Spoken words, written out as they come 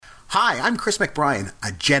Hi, I'm Chris McBrien,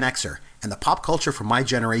 a Gen Xer, and the pop culture from my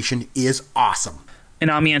generation is awesome. And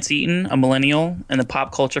I'm Yancey Eaton, a millennial, and the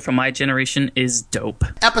pop culture from my generation is dope.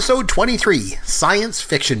 Episode 23, Science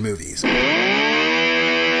Fiction Movies.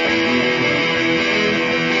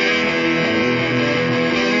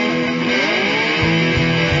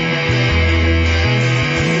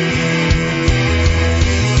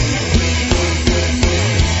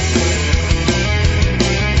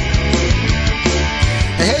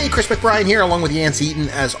 Chris McBrien here, along with Yancey Eaton.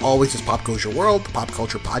 As always, is Pop Goes Your World, the pop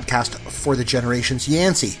culture podcast for the generations.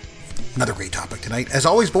 Yancey, another great topic tonight, as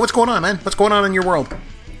always. But what's going on, man? What's going on in your world?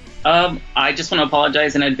 I just want to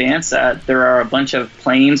apologize in advance. There are a bunch of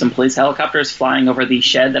planes and police helicopters flying over the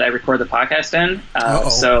shed that I record the podcast in.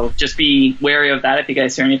 So just be wary of that if you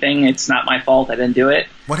guys hear anything. It's not my fault. I didn't do it.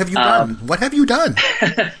 What have you done? What have you done?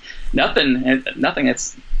 Nothing.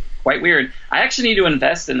 It's quite weird. I actually need to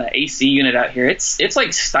invest in the AC unit out here. It's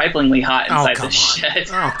like stiflingly hot inside the shed.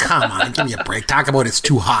 Oh, come on. Give me a break. Talk about it's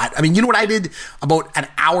too hot. I mean, you know what I did about an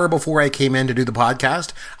hour before I came in to do the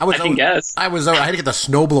podcast? I had to get the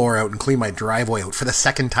snowblower out and clean my driveway out for the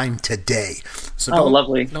second time today. So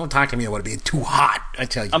lovely. Don't talk to me about it being too hot, I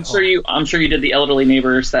tell you. I'm sure you did the elderly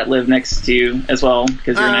neighbors that live next to you as well,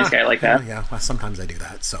 because you're a nice guy like that. Yeah, well, sometimes I do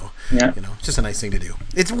that. So, yeah. It's just a nice thing to do.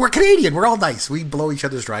 We're Canadian. We're all nice. We blow each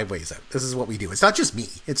other's driveways out. This is what we do. It's not just me.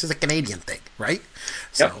 It's just a Canadian thing, right?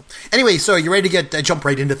 So, Anyway, so you ready to jump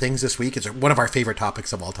right into things this week? It's one of our favorite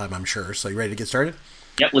topics of all time, I'm sure. So you ready to get started?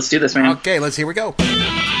 Yep, let's do this, man. Okay, here we go.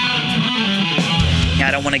 I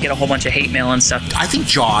don't want to get a whole bunch of hate mail and stuff. I think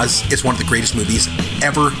Jaws is one of the greatest movies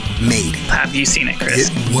ever made. Have you seen it, Chris?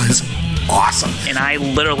 It was awesome. And I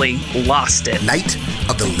literally lost it. Night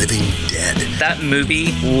of the Living Dead. That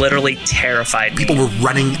movie literally terrified me. People were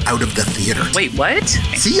running out of the theater. Wait, what?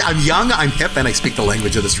 See, I'm young, I'm hip, and I speak the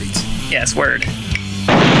language of the streets. Yes, word.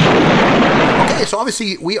 Okay, so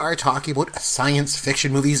obviously we are talking about science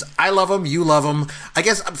fiction movies. I love them, you love them. I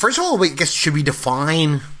guess, first of all, should we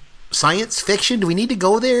define science fiction? Do we need to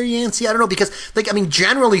go there, Yancey? I don't know, because,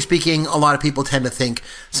 generally speaking, a lot of people tend to think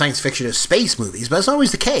science fiction is space movies, but that's not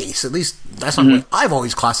always the case. At least that's not what I've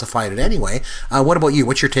always classified it anyway. What about you?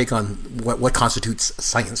 What's your take on what constitutes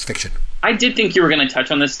science fiction? I did think you were going to touch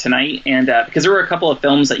on this tonight, and because there were a couple of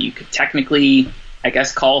films that you could technically, I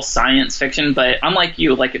guess, call science fiction, but I'm like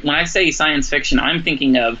you. Like, when I say science fiction, I'm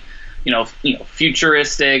thinking of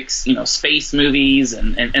futuristic, space movies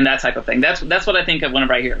and that type of thing. That's what I think of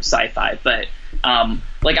whenever I hear sci-fi. But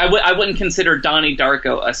I wouldn't consider Donnie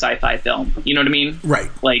Darko a sci-fi film. You know what I mean? Right.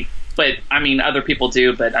 But I mean, other people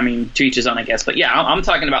do. But I mean, to each his own, I guess. But yeah, I'm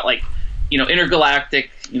talking about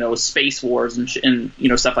intergalactic, space wars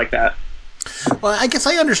and stuff like that. Well, I guess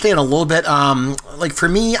I understand a little bit. For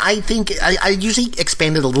me, I think I usually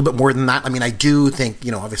expand it a little bit more than that. I mean, I do think,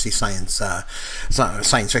 obviously science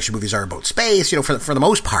fiction movies are about space, for the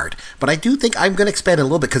most part. But I do think I'm going to expand it a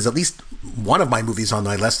little bit because at least one of my movies on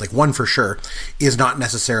my list, one for sure, is not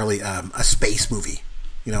necessarily a space movie.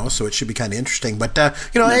 So it should be kind of interesting. But,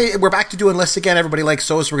 hey, we're back to doing lists again. Everybody likes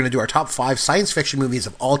those. We're going to do our top 5 science fiction movies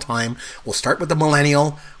of all time. We'll start with the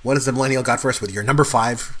millennial. What has the millennial got for us with your number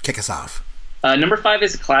 5? Kick us off. Number 5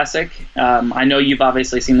 is a classic. I know you've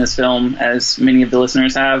obviously seen this film, as many of the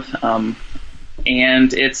listeners have.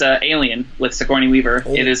 And it's Alien with Sigourney Weaver.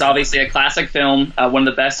 It is obviously a classic film, one of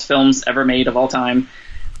the best films ever made of all time.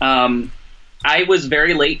 I was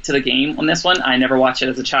very late to the game on this one. I never watched it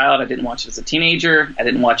as a child. I didn't watch it as a teenager. I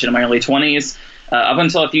didn't watch it in my early 20s. Up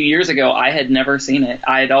until a few years ago, I had never seen it.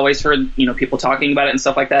 I had always heard, people talking about it and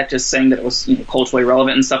stuff like that, just saying that it was culturally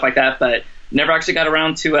relevant and stuff like that, but never actually got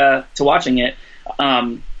around to watching it.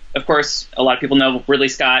 Of course, a lot of people know Ridley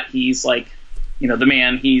Scott. He's the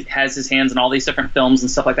man. He has his hands in all these different films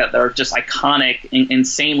and stuff like that that are just iconic,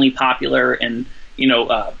 insanely popular, and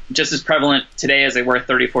just as prevalent today as they were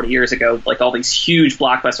 30, 40 years ago, like all these huge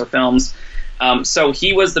blockbuster films. So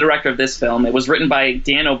he was the director of this film. It was written by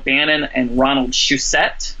Dan O'Bannon and Ronald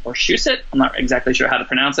Shusett, or Shusett. I'm not exactly sure how to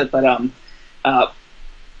pronounce it, but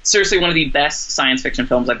seriously, one of the best science fiction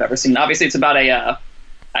films I've ever seen. Obviously, it's about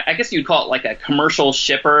I guess you'd call it like a commercial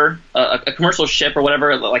shipper, a commercial ship or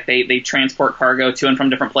whatever. Like they transport cargo to and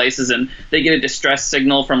from different places, and they get a distress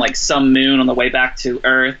signal from some moon on the way back to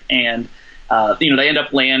Earth, and they end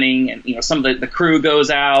up landing, and some of the crew goes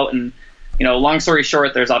out, and long story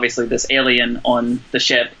short, there's obviously this alien on the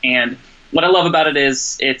ship, and what I love about it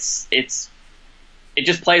is it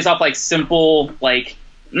just plays off simple,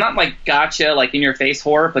 not gotcha, in your face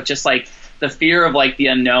horror, but just the fear of the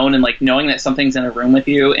unknown and knowing that something's in a room with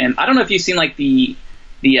you. And I don't know if you've seen the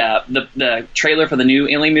the trailer for the new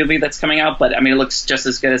Alien movie that's coming out, but I mean, it looks just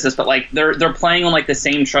as good as this. But like they're playing on like the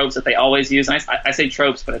same tropes that they always use. And I say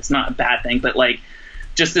tropes, but it's not a bad thing. But like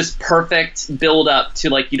just this perfect build up to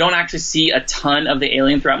like you don't actually see a ton of the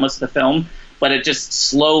alien throughout most of the film, but it just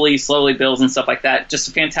slowly builds and stuff like that. Just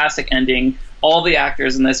a fantastic ending. All the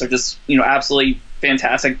actors in this are just absolutely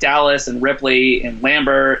fantastic. Dallas and Ripley and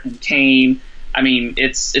Lambert and Kane. I mean,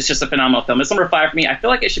 it's just a phenomenal film. It's number 5 for me. I feel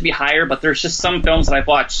like it should be higher, but there's just some films that I've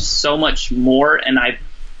watched so much more, and I've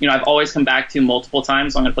always come back to multiple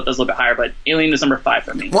times, so I'm going to put those a little bit higher, but Alien is number 5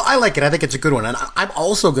 for me. Well, I like it. I think it's a good one, and I'm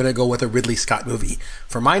also going to go with a Ridley Scott movie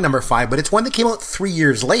for my number 5, but it's one that came out 3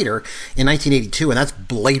 years later in 1982, and that's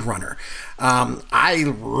Blade Runner.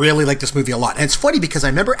 I really like this movie a lot. And it's funny because I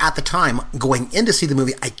remember at the time going in to see the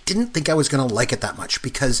movie, I didn't think I was going to like it that much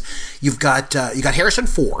because you got Harrison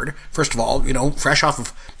Ford, first of all, fresh off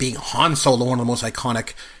of being Han Solo, one of the most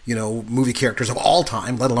iconic, movie characters of all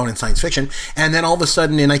time, let alone in science fiction. And then all of a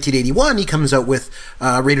sudden in 1981, he comes out with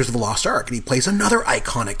Raiders of the Lost Ark, and he plays another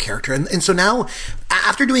iconic character. And so now,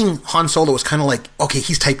 after doing Han Solo, it was kind of like, okay,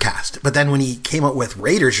 he's typecast. But then when he came out with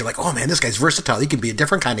Raiders, you're like, oh man, this guy's versatile. He can be a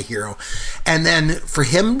different kind of hero. And then for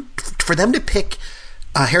them to pick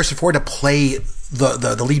Harrison Ford to play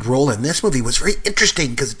the lead role in this movie was very interesting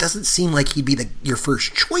because it doesn't seem like he'd be your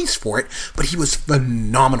first choice for it, but he was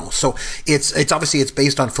phenomenal. So it's obviously it's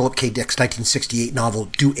based on Philip K. Dick's 1968 novel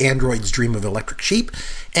Do Androids Dream of Electric Sheep,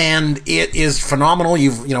 and it is phenomenal.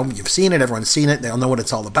 You've seen it, everyone's seen it, they'll know what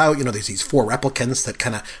it's all about. There's these 4 replicants that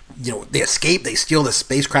kind of they escape, they steal this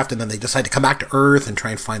spacecraft, and then they decide to come back to Earth and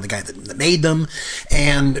try and find the guy that made them.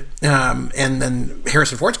 And then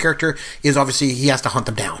Harrison Ford's character is obviously he has to hunt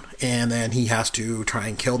them down, and then he has to try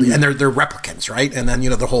and kill them. And they're replicants, right? And then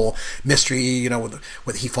the whole mystery,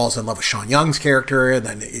 with he falls in love with Sean Young's character, and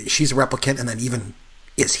then she's a replicant, and then even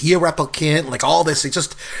is he a replicant? Like all this,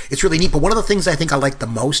 it's really neat. But one of the things I think I liked the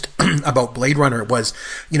most about Blade Runner was,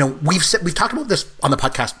 we've talked about this on the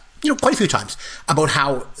podcast, quite a few times about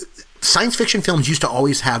how science fiction films used to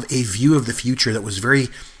always have a view of the future that was very,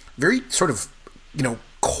 very sort of,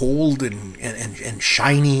 cold and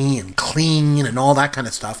shiny and clean and all that kind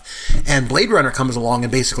of stuff. And Blade Runner comes along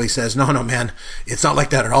and basically says, no, man, it's not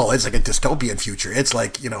like that at all. It's like a dystopian future. It's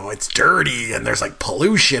like, it's dirty and there's like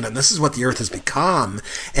pollution and this is what the Earth has become.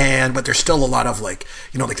 But there's still a lot of like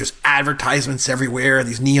there's advertisements everywhere,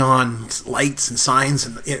 these neon lights and signs,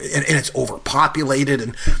 and it's overpopulated.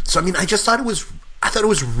 And so, I mean, I thought it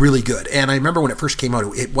was really good. And I remember when it first came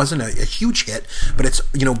out, it wasn't a huge hit, but it's,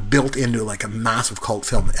 built into like a massive cult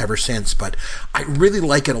film ever since. But I really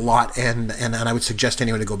like it a lot, and I would suggest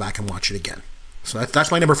anyone to go back and watch it again. So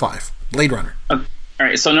that's my number 5, Blade Runner. All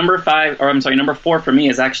right, so number 4 for me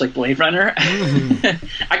is actually Blade Runner. Mm-hmm.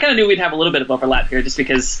 I kind of knew we'd have a little bit of overlap here, just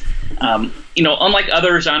because, unlike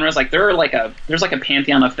other genres, like there's like a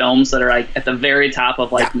pantheon of films that are like at the very top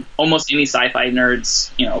of like almost any sci-fi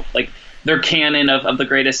nerds, like they're canon of the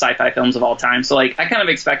greatest sci-fi films of all time. So like I kind of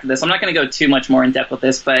expected this. I'm not going to go too much more in depth with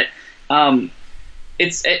this, but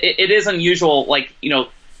it is unusual, like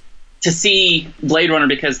to see Blade Runner,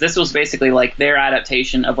 because this was basically like their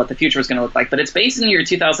adaptation of what the future was going to look like. But it's based in the year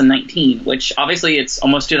 2019, which obviously it's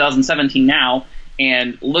almost 2017 now,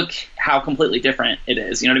 and look how completely different it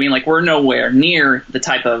is. You know what I mean? Like we're nowhere near the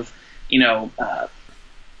type of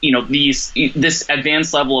this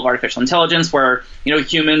advanced level of artificial intelligence where,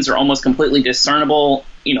 humans are almost completely discernible,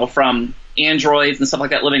 from androids and stuff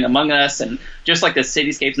like that living among us, and just like the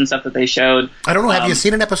cityscapes and stuff that they showed. I don't know. Have you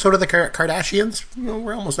seen an episode of the Kardashians?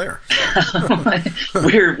 We're almost there.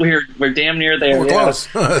 we're damn near there. We're close.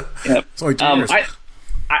 Yep. It's only 2 years.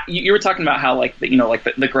 You were talking about how like the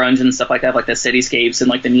grunge and stuff like that, like the cityscapes and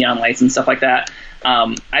like the neon lights and stuff like that.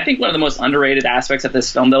 I think one of the most underrated aspects of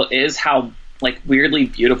this film, though, is how like weirdly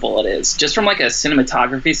beautiful it is. Just from like a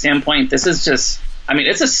cinematography standpoint, this is just, I mean,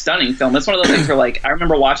 it's a stunning film. It's one of those things where like I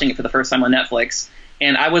remember watching it for the first time on Netflix,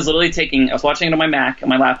 and I was literally I was watching it on my Mac, on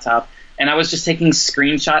my laptop, and I was just taking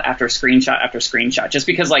screenshot after screenshot after screenshot, just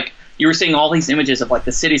because like you were seeing all these images of like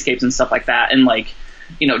the cityscapes and stuff like that, and like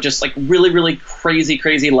just like really, really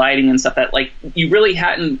crazy lighting and stuff that like you really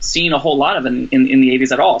hadn't seen a whole lot of in the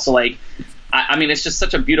 80s at all. So like, I mean, it's just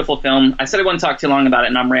such a beautiful film. I said I wouldn't talk too long about it,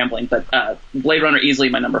 and I'm rambling, but Blade Runner easily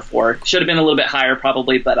my number 4. Should have been a little bit higher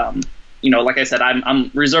probably, but like I said,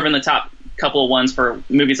 I'm reserving the top couple of ones for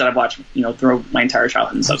movies that I've watched, through my entire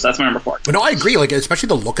childhood and stuff. So that's my number 4. But no, I agree. Like, especially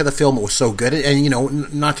the look of the film, it was so good.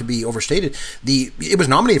 And, not to be overstated, it was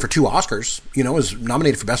nominated for 2 Oscars. It was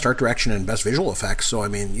nominated for Best Art Direction and Best Visual Effects. So, I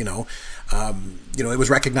mean, it was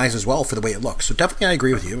recognized as well for the way it looks. So definitely I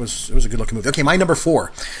agree with you. It was a good looking movie. Okay, my number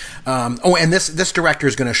 4. And this director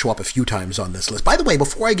is going to show up a few times on this list. By the way,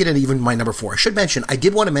 before I get into even my number 4, I should mention, I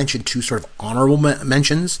did want to mention 2 sort of honorable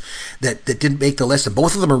mentions that didn't make the list. And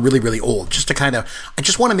both of them are really, really old. I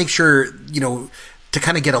just want to make sure, to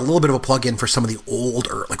kind of get a little bit of a plug in for some of the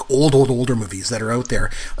older movies that are out there.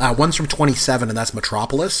 One's from 27, and that's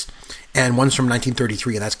Metropolis, and one's from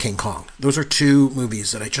 1933, and that's King Kong. Those are 2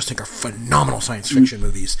 movies that I just think are phenomenal science fiction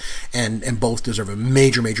movies, and both deserve a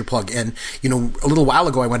major, major plug. And, a little while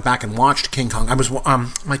ago, I went back and watched King Kong.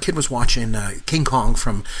 My kid was watching King Kong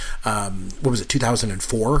from,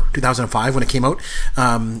 2004, 2005 when it came out,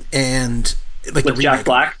 and... Like with Jack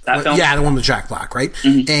Black, that film? Yeah, the one with Jack Black, right?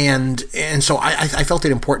 Mm-hmm. And so I felt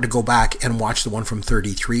it important to go back and watch the one from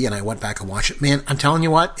 33, and I went back and watched it. Man, I'm telling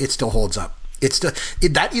you what, it still holds up.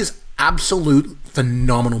 That is absolute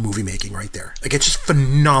phenomenal movie making right there. Like, it's just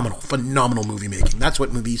phenomenal movie making. That's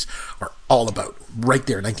what movies are all about. Right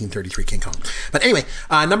there, 1933 King Kong. But anyway,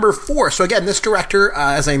 number 4. So again, this director,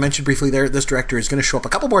 as I mentioned briefly there, this director is going to show up a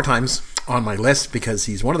couple more times on my list because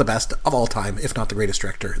he's one of the best of all time, if not the greatest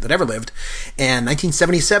director that ever lived. And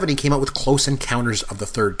 1977, he came out with Close Encounters of the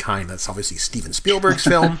Third Kind. That's obviously Steven Spielberg's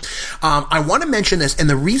film. I want to mention this, and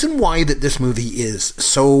the reason why that this movie is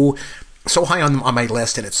so high on my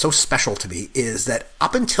list, and it's so special to me, is that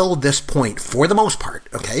up until this point, for the most part,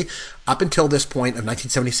 up until this point of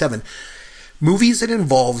 1977, movies that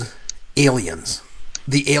involved aliens,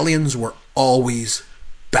 the aliens were always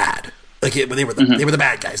bad. Like, they were the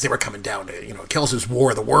bad guys. They were coming down to, it kills us,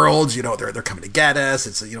 War of the Worlds, they're coming to get us.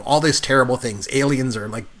 It's, all these terrible things. Aliens are,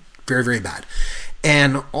 like, very, very bad.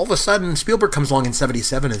 And all of a sudden, Spielberg comes along in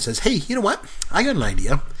 77 and says, hey, you know what? I got an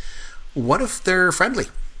idea. What if they're friendly?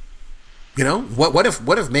 What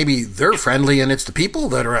if maybe they're friendly and it's the people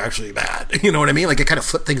that are actually bad? You know what I mean? Like, it kind of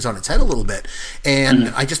flipped things on its head a little bit. And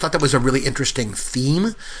I just thought that was a really interesting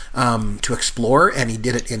theme to explore, and he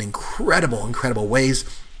did it in incredible ways.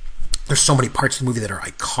 There's so many parts of the movie that are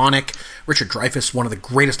iconic. Richard Dreyfuss, one of the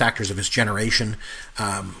greatest actors of his generation,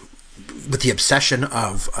 with the obsession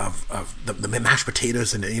of the mashed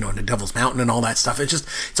potatoes and and the Devil's Mountain and all that stuff.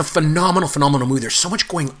 It's a phenomenal movie. There's so much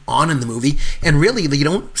going on in the movie, and really you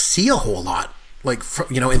don't see a whole lot, like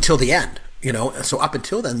until the end. So up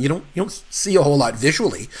until then, you don't see a whole lot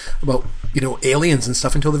visually about aliens and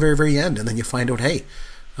stuff until the very, very end, and then you find out, hey,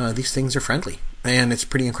 these things are friendly. And it's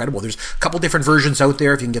pretty incredible. There's a couple different versions out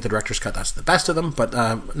there. If you can get the director's cut, that's the best of them. But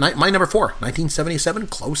my number 4, 1977,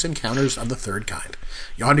 Close Encounters of the Third Kind.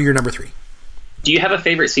 You're on to your number 3. Do you have a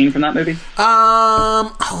favorite scene from that movie?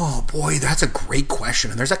 Oh boy, that's a great question.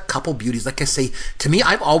 And there's a couple beauties. Like I say, to me,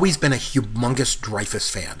 I've always been a humongous Dreyfuss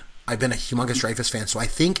fan. So I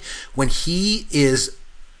think when he is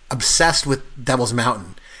obsessed with Devil's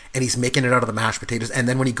Mountain, and he's making it out of the mashed potatoes, and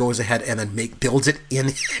then when he goes ahead and then builds it in,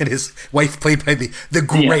 and his wife, played by the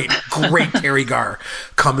great Terry Garr,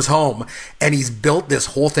 comes home, and he's built this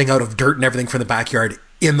whole thing out of dirt and everything from the backyard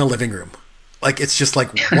in the living room. Like, it's just like,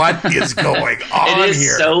 what is going on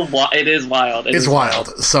here? It is wild. It's wild.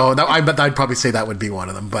 So I bet I'd probably say that would be one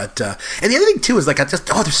of them. But and the other thing too is, like,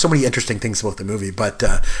 there's so many interesting things about the movie. But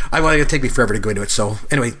I want to take me forever to go into it. So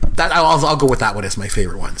anyway, I'll go with that one as my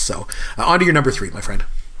favorite one. So on to your number 3, my friend.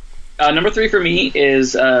 Number 3 for me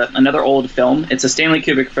is another old film. It's a Stanley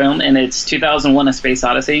Kubrick film, and it's 2001: A Space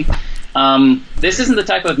Odyssey. This isn't the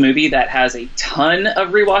type of movie that has a ton of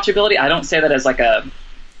rewatchability. I don't say that as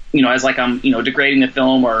I'm degrading the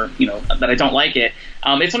film or that I don't like it.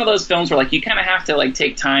 It's one of those films where, like, you kind of have to, like,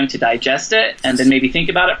 take time to digest it and then maybe think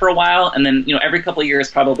about it for a while, and then every couple of years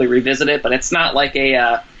probably revisit it. But it's not like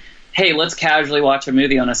a hey, let's casually watch a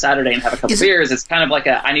movie on a Saturday and have a couple beers. It's kind of like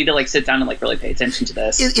I need to, like, sit down and, like, really pay attention to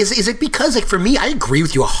this. Is it because, like, for me, I agree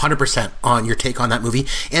with you 100% on your take on that movie,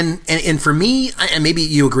 and for me, and maybe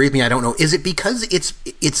you agree with me, I don't know. Is it because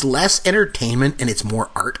it's less entertainment and it's more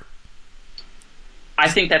art? I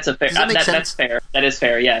think that's a fair. That's fair. That is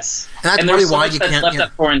fair. Yes. And there's so much that's left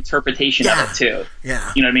up for interpretation of it too.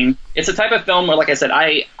 Yeah. You know what I mean? It's a type of film where, like I said,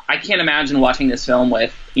 I can't imagine watching this film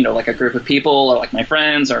with like a group of people or like my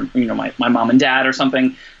friends or my mom and dad or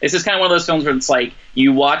something. It's just kind of one of those films where it's like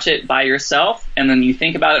you watch it by yourself and then you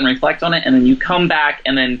think about it and reflect on it and then you come back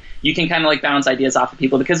and then you can kind of like bounce ideas off of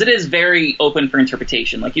people because it is very open for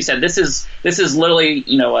interpretation. Like you said, this is literally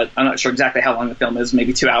I'm not sure exactly how long the film is,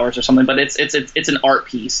 maybe 2 hours or something, but it's an art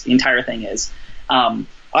piece. The entire thing is.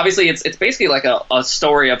 obviously it's basically like a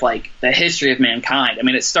story of like the history of mankind. I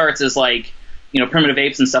mean, it starts as like, primitive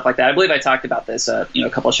apes and stuff like that. I believe I talked about this, a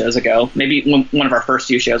couple of shows ago. Maybe one of our first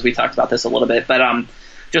few shows we talked about this a little bit. But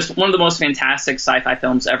just one of the most fantastic sci-fi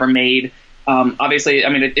films ever made. Obviously, I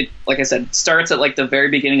mean, it like I said, starts at like the very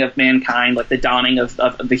beginning of mankind, like the dawning of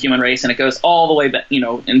the human race, and it goes all the way back,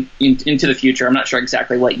 into the future. I'm not sure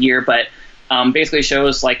exactly what year, but basically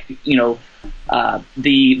shows like,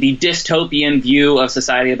 the dystopian view of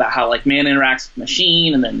society about how like man interacts with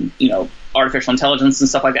machine, and then artificial intelligence and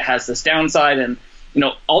stuff like that has this downside. And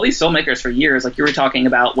all these filmmakers for years, like you were talking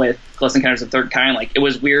about with Close Encounters of the Third Kind, like it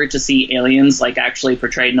was weird to see aliens like actually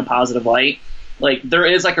portrayed in a positive light. Like there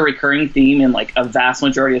is like a recurring theme in like a vast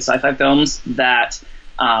majority of sci-fi films that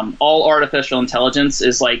all artificial intelligence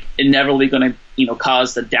is like inevitably going to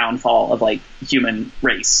cause the downfall of like human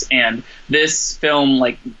race, and this film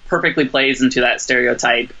like perfectly plays into that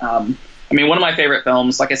stereotype. I mean, one of my favorite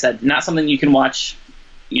films, like I said, not something you can watch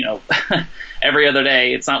every other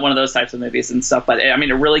day. It's not one of those types of movies and stuff, but I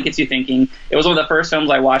mean, it really gets you thinking. It was one of the first films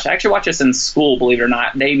I watched. I actually watched this in school, believe it or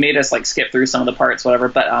not. They made us like skip through some of the parts, whatever,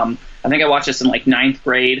 but I think I watched this in like 9th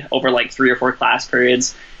grade over like 3 or 4 class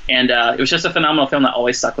periods. And it was just a phenomenal film that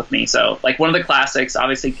always stuck with me. So, like, one of the classics,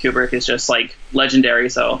 obviously Kubrick is just, like, legendary.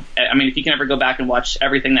 So, I mean, if you can ever go back and watch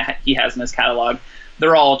everything that he has in his catalog,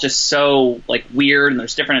 they're all just so, like, weird, and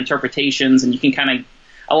there's different interpretations, and you can kind of,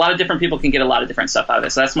 a lot of different people can get a lot of different stuff out of it.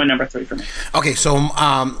 So that's my number 3 for me. Okay, so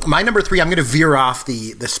my number 3, I'm going to veer off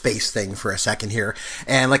the space thing for a second here.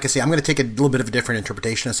 And like I say, I'm going to take a little bit of a different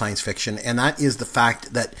interpretation of science fiction, and that is the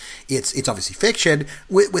fact that it's obviously fiction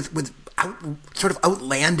with sort of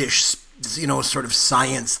outlandish, sort of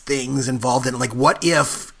science things involved in it. Like, what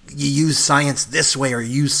if you use science this way or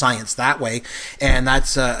use science that way? And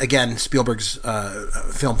that's, again, Spielberg's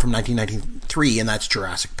film from 1993, and that's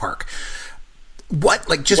Jurassic Park. What,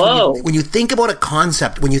 like, just when you think about a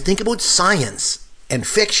concept, when you think about science and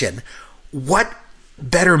fiction, what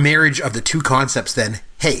better marriage of the two concepts than,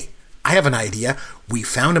 hey, I have an idea. We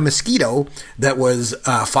found a mosquito that was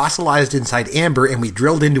fossilized inside amber, and we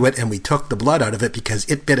drilled into it, and we took the blood out of it because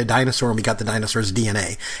it bit a dinosaur, and we got the dinosaur's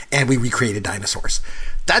DNA, and we recreated dinosaurs.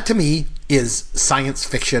 That, to me, is science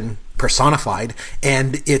fiction personified.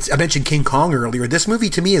 And I mentioned King Kong earlier. This movie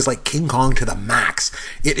to me is like King Kong to the max.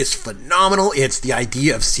 It is phenomenal. It's the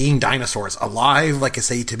idea of seeing dinosaurs alive, like I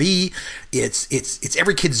say, to me. It's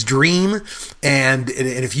every kid's dream. And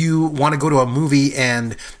if you want to go to a movie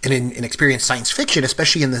and experience science fiction,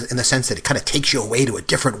 especially in the sense that it kind of takes you away to a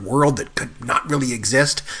different world that could not really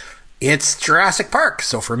exist, it's Jurassic Park.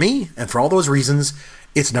 So for me, and for all those reasons,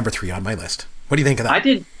 it's number 3 on my list. What do you think of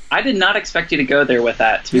that? I did not expect you to go there with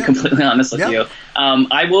that, to be completely honest with you.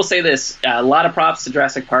 I will say this, a lot of props to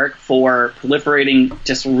Jurassic Park for proliferating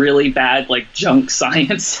just really bad, like, junk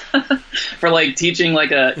science, for, like, teaching,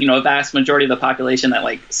 like, a vast majority of the population that,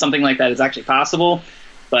 like, something like that is actually possible.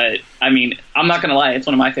 But, I mean, I'm not going to lie, it's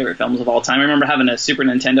one of my favorite films of all time. I remember having a Super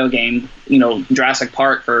Nintendo game, Jurassic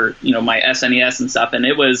Park for, my SNES and stuff, and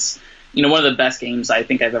it was one of the best games I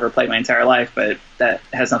think I've ever played my entire life, but that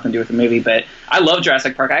has nothing to do with the movie. But I love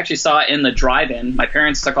Jurassic Park. I actually saw it in the drive-in. My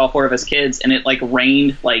parents took all 4 of us kids, and it like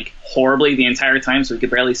rained like horribly the entire time, so we could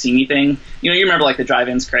barely see anything. You remember like the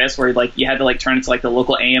drive-ins, Chris, where like you had to like turn it to like the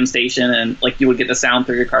local AM station, and like you would get the sound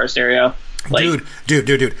through your car stereo. Like,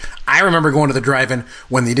 Dude. I remember going to the drive-in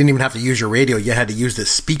when they didn't even have to use your radio. You had to use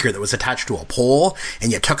this speaker that was attached to a pole,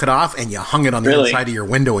 and you took it off and you hung it on the inside of your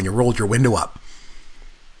window, and you rolled your window up.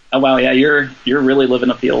 Oh wow, yeah, you're really living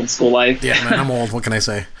up the old school life. Yeah, man, I'm old. What can I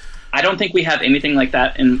say? I don't think we have anything like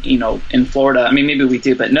that in Florida. I mean, maybe we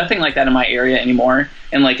do, but nothing like that in my area anymore.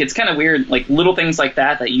 And like, it's kind of weird, like little things like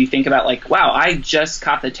that you think about, like, wow, I just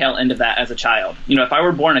caught the tail end of that as a child. If I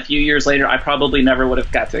were born a few years later, I probably never would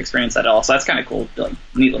have got to experience that at all. So that's kind of cool, like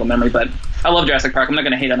neat little memory. But I love Jurassic Park. I'm not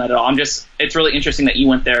going to hate on that at all. It's really interesting that you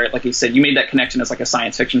went there. Like you said, you made that connection as like a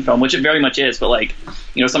science fiction film, which it very much is. But like,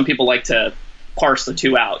 some people like to parse the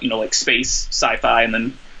two out, like space, sci-fi, and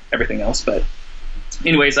then everything else. But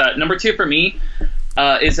anyways, number 2 for me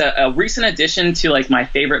is a recent addition to like my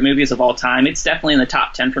favorite movies of all time. It's definitely in the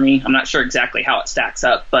top 10 for me. I'm not sure exactly how it stacks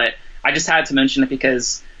up, but I just had to mention it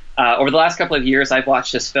because over the last couple of years I've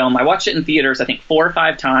watched this film. I watched it in theaters I think 4 or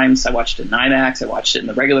 5 times. I watched it in IMAX. I watched it in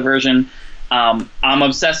the regular version. I'm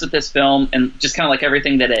obsessed with this film and just kind of like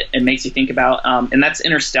everything that it makes you think about. And that's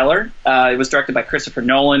Interstellar. It was directed by Christopher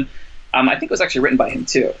Nolan. I think it was actually written by him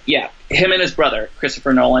too. Yeah, him and his brother,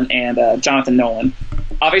 Christopher Nolan and Jonathan Nolan.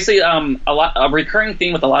 Obviously, a recurring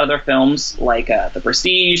theme with a lot of their films, like The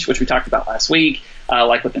Prestige, which we talked about last week,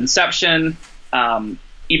 like with Inception.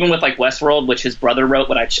 even with like Westworld, which his brother wrote,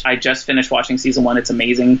 but I just finished watching season 1. It's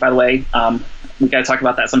amazing, by the way. We got to talk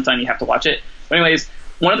about that sometime. You have to watch it. But anyways,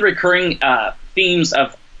 one of the recurring themes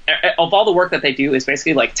of all the work that they do is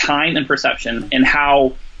basically like time and perception, and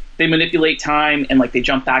how they manipulate time, and like they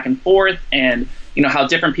jump back and forth, and how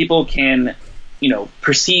different people can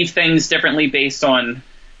perceive things differently based on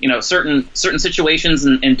certain situations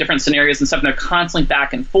and different scenarios and stuff. And they're constantly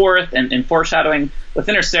back and forth and foreshadowing. With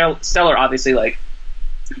Interstellar, obviously, like,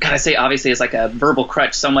 God, I say obviously is like a verbal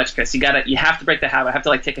crutch so much, because you have to break the habit. I have to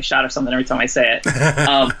like take a shot or something every time I say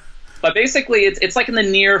it. But basically, it's like in the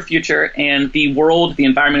near future, and the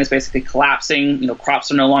environment is basically collapsing.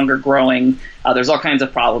 Crops are no longer growing. There's all kinds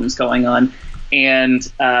of problems going on, and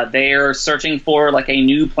they're searching for like a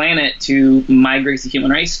new planet to migrate the human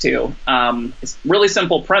race to. It's a really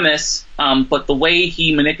simple premise, but the way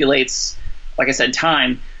he manipulates, like I said,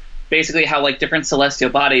 time, basically how like different celestial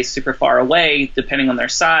bodies super far away, depending on their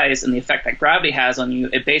size and the effect that gravity has on you,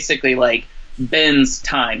 it basically like bends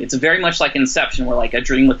time. It's very much like Inception, where like a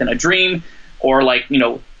dream within a dream, or like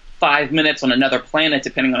 5 minutes on another planet,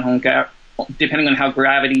 depending on how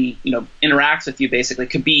gravity interacts with you, basically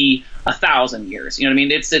could be 1,000 years. You know what I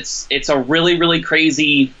mean? It's a really, really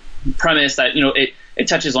crazy premise that it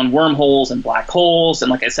touches on wormholes and black holes, and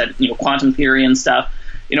like I said, quantum theory and stuff.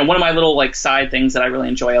 One of my little like side things that I really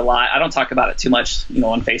enjoy a lot. I don't talk about it too much,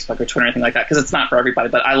 on Facebook or Twitter or anything like that, because it's not for everybody.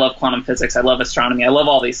 But I love quantum physics. I love astronomy. I love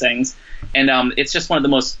all these things, and it's just one of the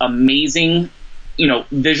most amazing,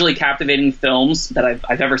 visually captivating films that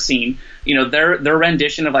I've ever seen. Their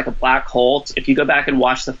rendition of like a black hole. If you go back and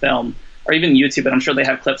watch the film, or even YouTube it, I'm sure they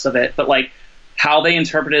have clips of it. But like how they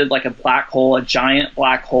interpreted like a black hole, a giant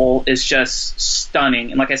black hole, is just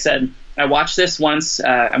stunning. And like I said, I watched this once.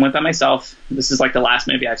 I went by myself. This is like the last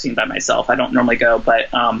movie I've seen by myself. I don't normally go,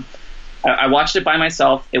 but I watched it by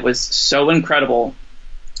myself. It was so incredible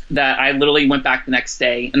that I literally went back the next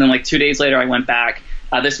day, and then like 2 days later I went back.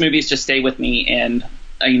 This movie's just stayed with me, and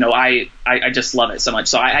I just love it so much.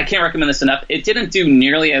 So I can't recommend this enough. It didn't do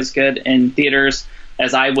nearly as good in theaters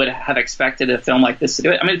as I would have expected a film like this to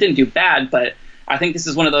do it. I mean, it didn't do bad, but I think this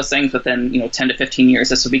is one of those things within 10 to 15 years,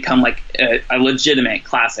 this will become like a legitimate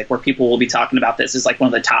classic, where people will be talking about this as like one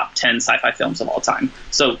of the top 10 sci-fi films of all time.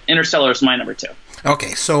 So Interstellar is my number 2.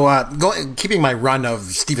 Okay, so keeping my run of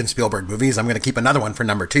Steven Spielberg movies, I'm going to keep another one for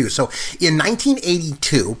number 2. So in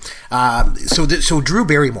 1982, so Drew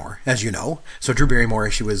Barrymore, as you know, Drew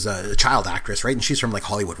Barrymore, she was a child actress, right? And she's from like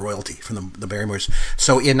Hollywood royalty, from the Barrymores.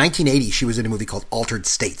 So in 1980, she was in a movie called Altered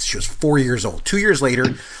States. She was 4 years old. 2 years later,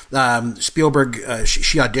 Spielberg,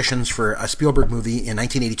 she auditions for a Spielberg movie in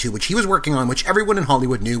 1982, which he was working on, which everyone in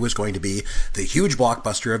Hollywood knew was going to be the huge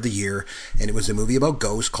blockbuster of the year. And it was a movie about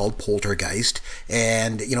ghosts called Poltergeist.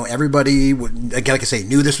 And, everybody, like I say,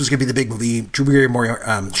 knew this was going to be the big movie. Drew Barrymore,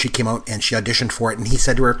 she came out and she auditioned for it. And he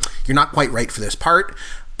said to her, "You're not quite right for this part.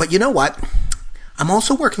 But you know what? I'm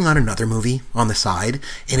also working on another movie on the side,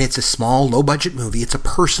 and it's a small, low-budget movie. It's a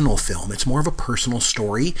personal film. It's more of a personal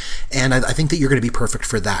story, and I think that you're going to be perfect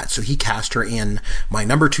for that." So he cast her in my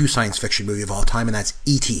number 2 science fiction movie of all time, and that's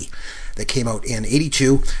E.T., that came out in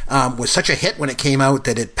 82. Was such a hit when it came out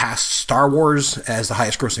that it passed Star Wars as the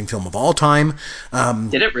highest-grossing film of all time.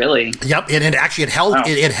 Did it really? Yep, and actually it held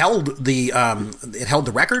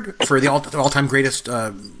the record for the all-time greatest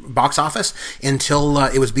box office until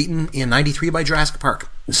it was beaten in 93 by Jurassic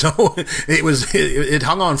Park. So it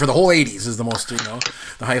hung on for the whole 80s as the most,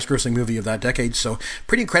 the highest grossing movie of that decade. So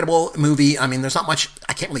pretty incredible movie. I mean, there's not much,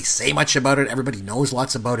 I can't really say much about it. Everybody knows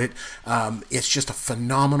lots about it. It's just a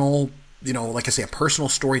phenomenal, like I say, a personal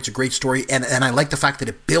story. It's a great story. And I like the fact that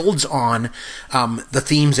it builds on the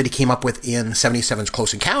themes that he came up with in 77's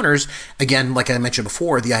Close Encounters. Again, like I mentioned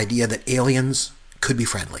before, the idea that aliens could be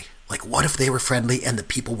friendly. Like, what if they were friendly and the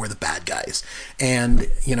people were the bad guys? And,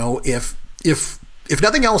 if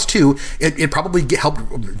nothing else, too, it probably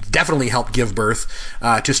definitely helped give birth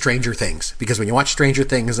to Stranger Things. Because when you watch Stranger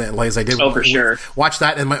Things, as I did, for sure, watch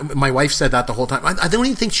that, and my wife said that the whole time. I don't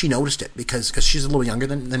even think she noticed it because she's a little younger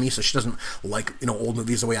than me, so she doesn't like old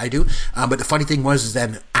movies the way I do. But the funny thing was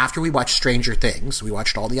then after we watched Stranger Things, we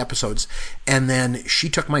watched all the episodes, and then she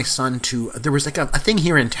took my son to, there was like a thing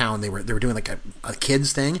here in town. They were doing like a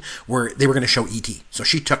kids thing where they were going to show E.T. So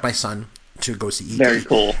she took my son to go see E.T. Very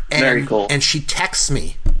cool. Very cool. And she texts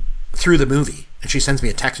me through the movie, and she sends me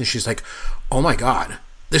a text, and she's like, "Oh my God,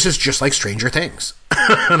 this is just like Stranger Things."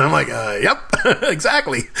 And I'm like, "Yep,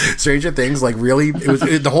 exactly. Stranger Things, like really,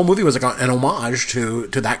 the whole movie was like an homage to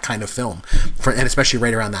that kind of film, and especially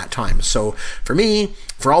right around that time." So for me,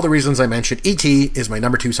 for all the reasons I mentioned, E.T. is my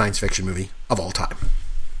number 2 science fiction movie of all time.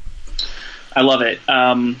 I love it.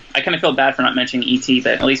 I kind of feel bad for not mentioning E.T.,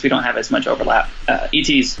 but at least we don't have as much overlap.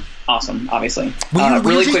 E.T.'s awesome, obviously.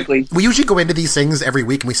 Really quickly. We usually go into these things every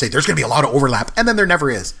week and we say there's going to be a lot of overlap, and then there never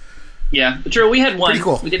is. Yeah, true. We had one. Pretty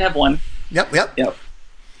cool. We did have one. Yep.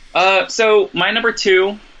 So my number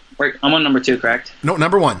two. Wait, I'm on number two, correct? No,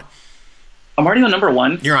 number one. I'm already on number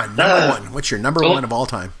one. You're on number one. What's your number one of all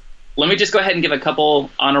time? Let me just go ahead and give a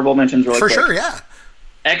couple honorable mentions really quick. For sure, yeah.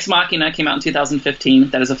 Ex Machina came out in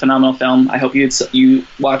 2015. That is a phenomenal film. I hope you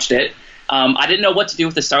watched it. I didn't know what to do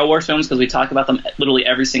with the Star Wars films because we talk about them literally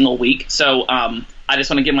every single week. So I just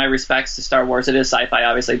want to give my respects to Star Wars. It is sci-fi,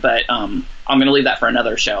 obviously, but I'm going to leave that for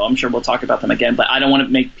another show. I'm sure we'll talk about them again, but I don't want to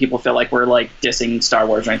make people feel like we're like dissing Star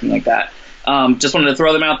Wars or anything like that. Just wanted to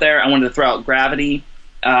throw them out there. I wanted to throw out Gravity.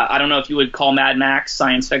 I don't know if you would call Mad Max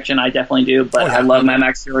science fiction. I definitely do, but I love Mad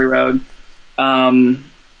Max Fury Road.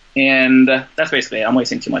 And that's basically it. I'm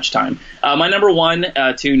wasting too much time. My number one,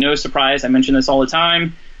 to no surprise, I mention this all the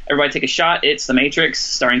time. Everybody take a shot. It's The Matrix,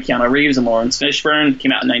 starring Keanu Reeves and Lawrence Fishburne.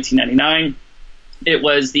 Came out in 1999. It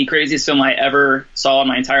was the craziest film I ever saw in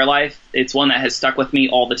my entire life. It's one that has stuck with me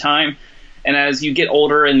all the time. And as you get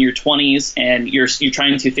older in your 20s and you're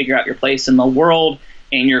trying to figure out your place in the world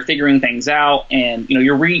and you're figuring things out and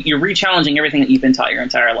you're re-challenging everything that you've been taught your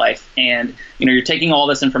entire life, and you're taking all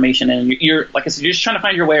this information and you're like I said, you're just trying to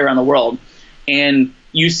find your way around the world, and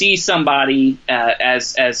you see somebody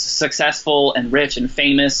as successful and rich and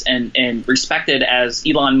famous and respected as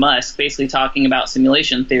Elon Musk, basically talking about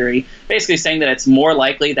simulation theory, basically saying that it's more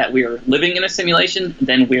likely that we are living in a simulation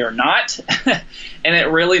than we are not. And it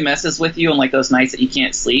really messes with you on like those nights that you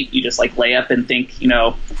can't sleep. You just like lay up and think,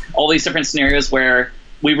 all these different scenarios where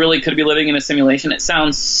we really could be living in a simulation. It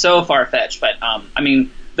sounds so far-fetched, but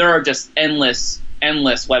there are just endless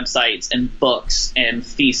websites and books and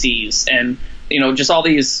theses and just all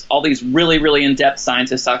these really, really in-depth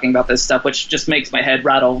scientists talking about this stuff, which just makes my head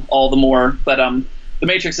rattle all the more. But The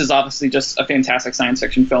Matrix is obviously just a fantastic science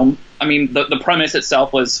fiction film. The premise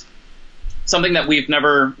itself was something that we've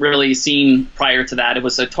never really seen prior to that. It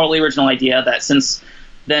was a totally original idea that since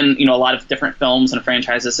then, a lot of different films and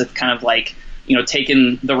franchises have kind of like,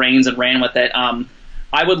 taken the reins and ran with it.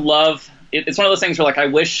 I would love it's one of those things where like I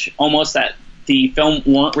wish almost that the film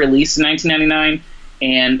weren't released in 1999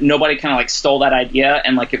 and nobody kind of like stole that idea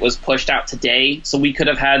and like it was pushed out today, so we could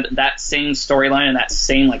have had that same storyline and that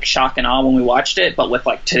same like shock and awe when we watched it, but with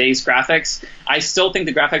like today's graphics. I still think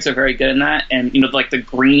the graphics are very good in that, and like the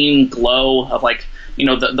green glow of like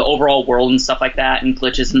the overall world and stuff like that, and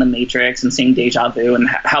glitches in the Matrix and seeing deja vu and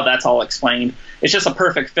how that's all explained. It's just a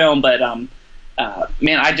perfect film. But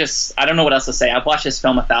man, I don't know what else to say. I've watched this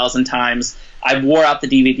film 1,000 times. I wore out the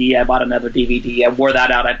DVD. I bought another DVD. I wore that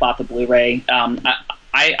out. I bought the Blu-ray.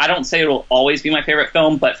 I don't say it'll always be my favorite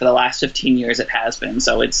film, but for the last 15 years it has been.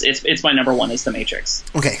 So it's my number one is The Matrix.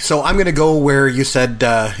 Okay, so I'm going to go where you said,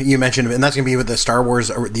 you mentioned, and that's going to be with the Star Wars,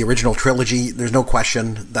 the original trilogy. There's no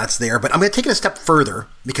question that's there, but I'm going to take it a step further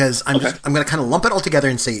because I'm going to kind of lump it all together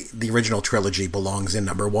and say the original trilogy belongs in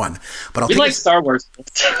number one. But We like Star Wars.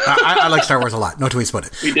 I like Star Wars a lot. No two ways about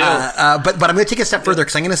it. We do. But I'm going to take it a step further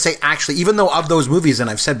because I'm going to say, actually, even though of those movies, and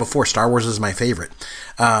I've said before, Star Wars is my favorite,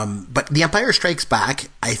 but The Empire Strikes Back,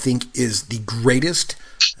 I think, is the greatest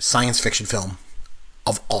science fiction film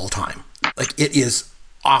of all time. Like, it is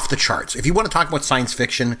off the charts. If you want to talk about science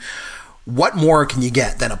fiction, what more can you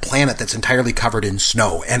get than a planet that's entirely covered in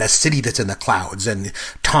snow and a city that's in the clouds and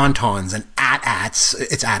tauntauns and AT-ATs.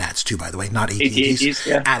 It's AT-ATs too, by the way, not AT-ATs.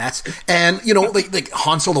 Yeah. AT-ATs. And, like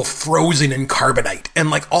Han Solo frozen in carbonite and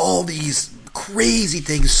like all these crazy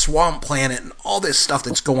things, Swamp Planet and all this stuff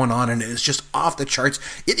that's going on, and it is just off the charts.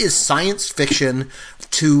 It is science fiction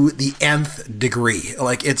to the nth degree.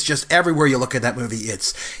 Like, it's just everywhere you look at that movie,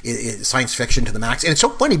 it's science fiction to the max. And it's so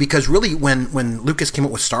funny because really when Lucas came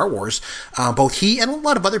up with Star Wars, both he and a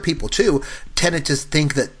lot of other people too tended to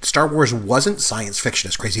think that Star Wars wasn't science fiction,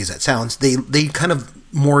 as crazy as that sounds. They kind of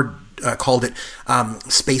more called it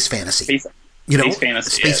space fantasy. Space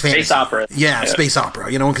fantasy. Space opera. Yeah, space opera,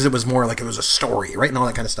 because it was more like it was a story, right, and all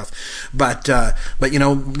that kind of stuff. But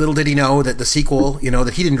little did he know that the sequel,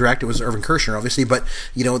 that he didn't direct, it was Irvin Kershner, obviously, but,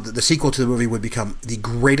 the sequel to the movie would become the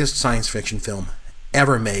greatest science fiction film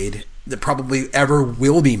ever made, that probably ever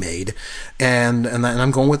will be made, and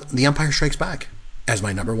I'm going with The Empire Strikes Back as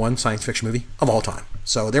my number one science fiction movie of all time.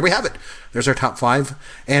 So there we have it. There's our top five,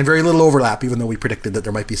 and very little overlap, even though we predicted that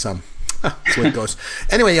there might be some. That's the way it goes.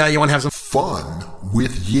 Anyway, you want to have some fun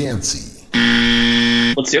with Yancey?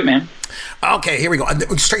 Let's do it, man. Okay, here we go.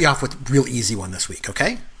 We'll start you off with a real easy one this week,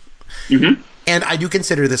 okay? Mm-hmm. And I do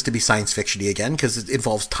consider this to be science fiction-y again because it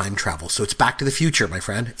involves time travel. So it's Back to the Future, my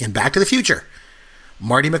friend. In Back to the Future,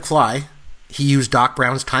 Marty McFly he used Doc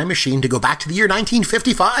Brown's time machine to go back to the year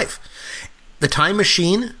 1955. The time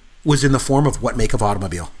machine was in the form of what make of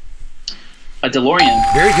automobile? A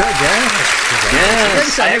DeLorean. Very good, yes.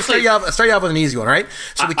 Yes. I start you off with an easy one, all right?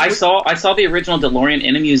 So I saw the original DeLorean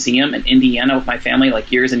in a museum in Indiana with my family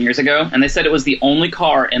like years and years ago, and they said it was the only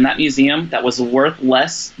car in that museum that was worth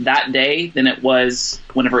less that day than it was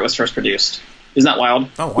whenever it was first produced. Isn't that wild?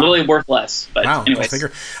 Oh, wow. Literally worth less. But wow, anyways. Figure.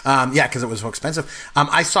 Yeah, because it was so expensive.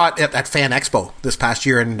 I saw it at Fan Expo this past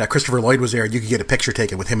year, and Christopher Lloyd was there, and you could get a picture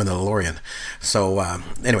taken with him in the DeLorean. So,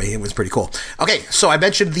 anyway, it was pretty cool. Okay, so I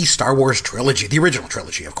mentioned the Star Wars trilogy, the original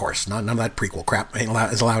trilogy, of course. None of that prequel crap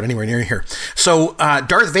is allowed anywhere near here. So,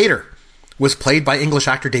 Darth Vader was played by English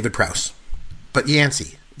actor David Prowse. But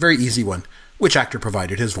Yancey, very easy one. Which actor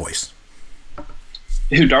provided his voice?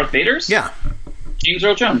 Who, Darth Vader's? Yeah. James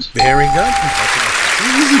Earl Jones. Very good.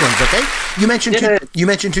 Easy ones, okay? You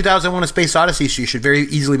mentioned 2001: A Space Odyssey, so you should very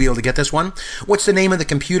easily be able to get this one. What's the name of the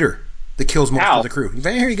computer that kills most of the crew?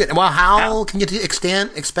 Very good. Well, HAL, can you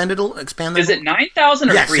expand that? Is it 9,000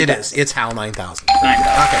 or 3,000? Yes, it is. It's HAL 9000.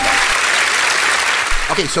 9,000.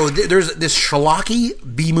 Okay, so there's this schlocky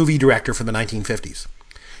B-movie director from the 1950s.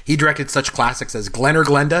 He directed such classics as Glen or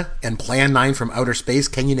Glenda and Plan 9 from Outer Space.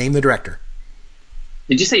 Can you name the director?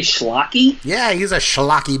 Did you say schlocky? Yeah, he's a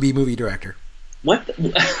schlocky B-movie director. What?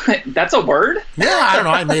 That's a word? Yeah, I don't know.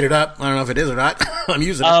 I made it up. I don't know if it is or not. I'm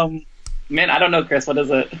using it. Man, I don't know, Chris. What is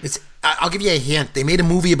it? I'll give you a hint. They made a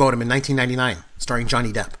movie about him in 1999, starring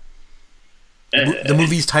Johnny Depp. The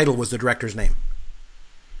movie's title was the director's name.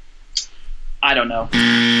 I don't know.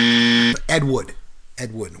 Ed Wood.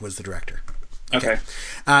 Ed Wood was the director. Okay.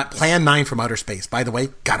 Plan 9 from Outer Space. By the way,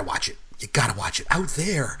 gotta watch it. You gotta watch it. Out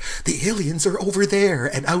there, the aliens are over there,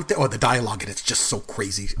 and out there. Oh, the dialogue, and it's just so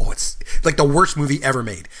crazy. Oh, it's like the worst movie ever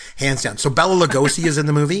made, hands down. So Bela Lugosi is in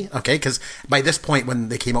the movie, okay? Because by this point, when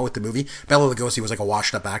they came out with the movie, Bela Lugosi was like a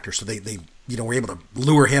washed-up actor, so they were able to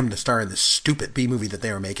lure him to star in this stupid B movie that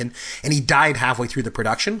they were making, and he died halfway through the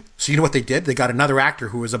production. So you know what they did? They got another actor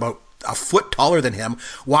who was about a foot taller than him,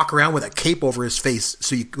 walk around with a cape over his face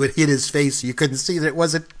so you could hit his face so you couldn't see that it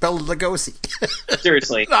wasn't Bela Lugosi.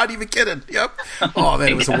 Seriously. Not even kidding. Yep. Oh, man,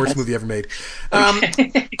 it was the worst movie ever made.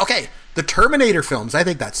 Okay. The Terminator films, I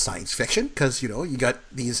think that's science fiction because, you got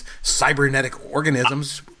these cybernetic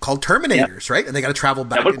organisms called Terminators, right? And they got to travel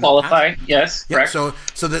back. That would qualify, yes. Yep. Correct.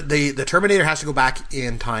 So the Terminator has to go back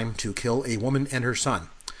in time to kill a woman and her son.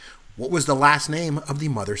 What was the last name of the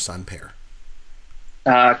mother-son pair?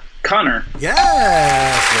 Connor.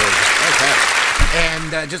 Yes. Okay.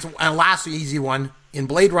 And just a last easy one. In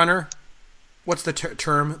Blade Runner, what's the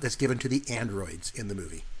term that's given to the androids in the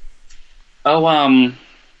movie? Oh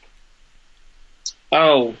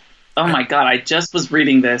my God! I just was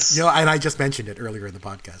reading this. And I just mentioned it earlier in the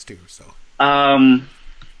podcast too. So.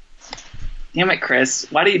 Damn it, Chris!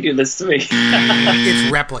 Why do you do this to me?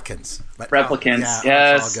 It's replicants. Replicants,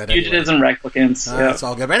 yes. Fugitives and replicants. It's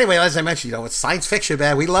all good. But anyway, as I mentioned, it's science fiction,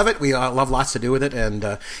 man. We love it. We love lots to do with it.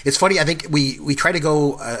 And it's funny, I think we try to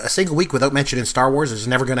go a single week without mentioning Star Wars. It's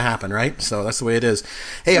never going to happen, right? So that's the way it is.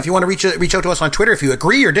 Hey, if you want to reach out to us on Twitter, if you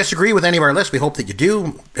agree or disagree with any of our lists, we hope that you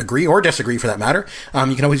do agree or disagree for that matter.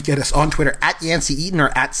 You can always get us on Twitter at Yancey Eaton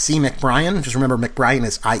or at C. McBrien. Just remember, McBrien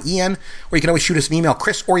is IEN. Or you can always shoot us an email,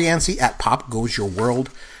 Chris or Yancey at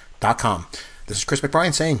popgoesyourworld.com. This is Chris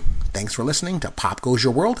McBrien saying thanks for listening to Pop Goes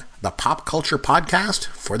Your World, the pop culture podcast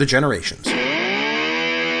for the generations.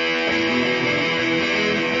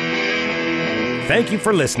 Thank you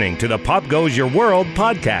for listening to the Pop Goes Your World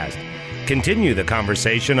podcast. Continue the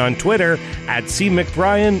conversation on Twitter at C.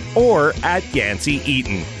 McBrien or at Yancey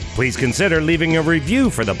Eaton. Please consider leaving a review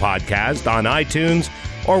for the podcast on iTunes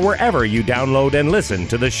or wherever you download and listen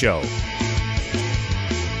to the show.